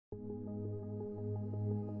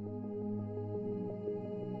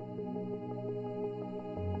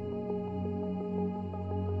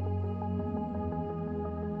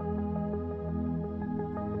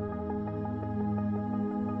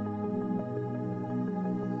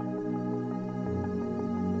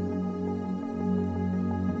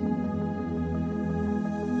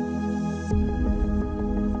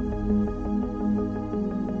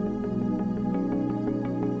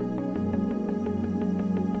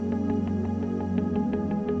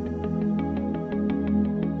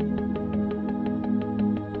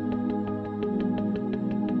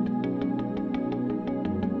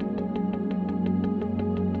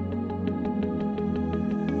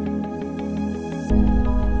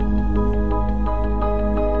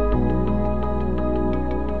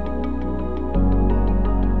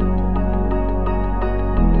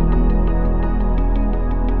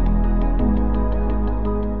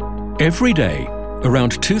Every day,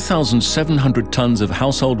 around 2,700 tons of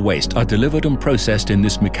household waste are delivered and processed in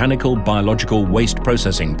this mechanical biological waste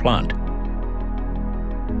processing plant.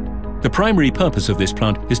 The primary purpose of this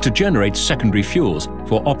plant is to generate secondary fuels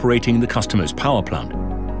for operating the customer's power plant.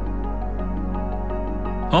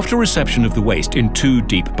 After reception of the waste in 2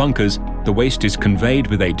 deep bunkers, the waste is conveyed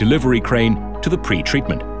with a delivery crane to the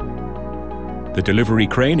pre-treatment. The delivery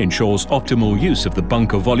crane ensures optimal use of the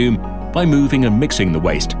bunker volume by moving and mixing the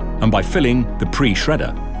waste and by filling the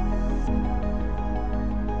pre-shredder.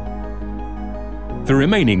 The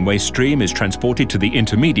remaining waste stream is transported to the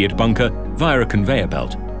intermediate bunker via a conveyor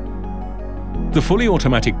belt. The fully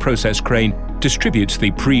automatic process crane distributes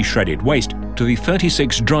the pre-shredded waste to the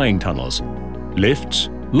 36 drying tunnels, lifts,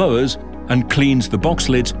 lowers and cleans the box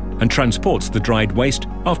lids and transports the dried waste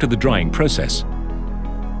after the drying process.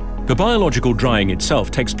 The biological drying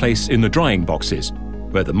itself takes place in the drying boxes,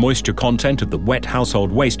 where the moisture content of the wet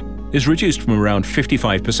household waste is reduced from around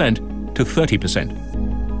 55% to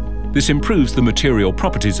 30%. This improves the material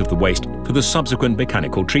properties of the waste for the subsequent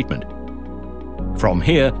mechanical treatment. From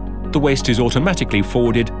here, the waste is automatically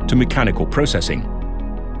forwarded to mechanical processing.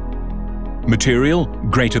 Material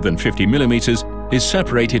greater than 50 millimeters is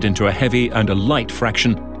separated into a heavy and a light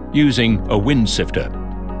fraction using a wind sifter.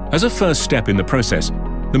 As a first step in the process,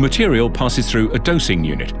 the material passes through a dosing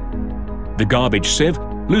unit. The garbage sieve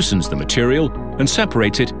loosens the material and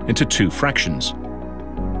separates it into 2 fractions.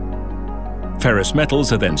 Ferrous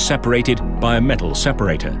metals are then separated by a metal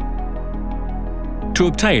separator. To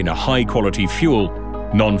obtain a high-quality fuel,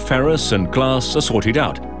 non-ferrous and glass are sorted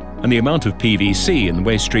out, and the amount of PVC in the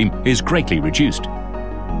waste stream is greatly reduced.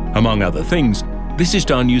 Among other things, this is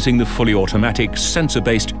done using the fully automatic,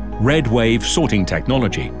 sensor-based REDWAVE sorting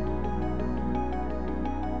technology.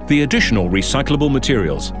 The additional recyclable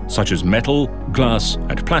materials, such as metal, glass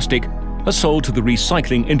and plastic, are sold to the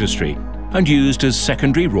recycling industry and used as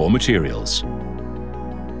secondary raw materials.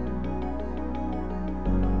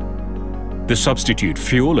 The substitute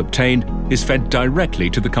fuel obtained is fed directly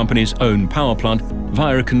to the company's own power plant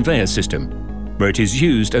via a conveyor system, where it is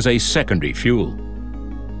used as a secondary fuel.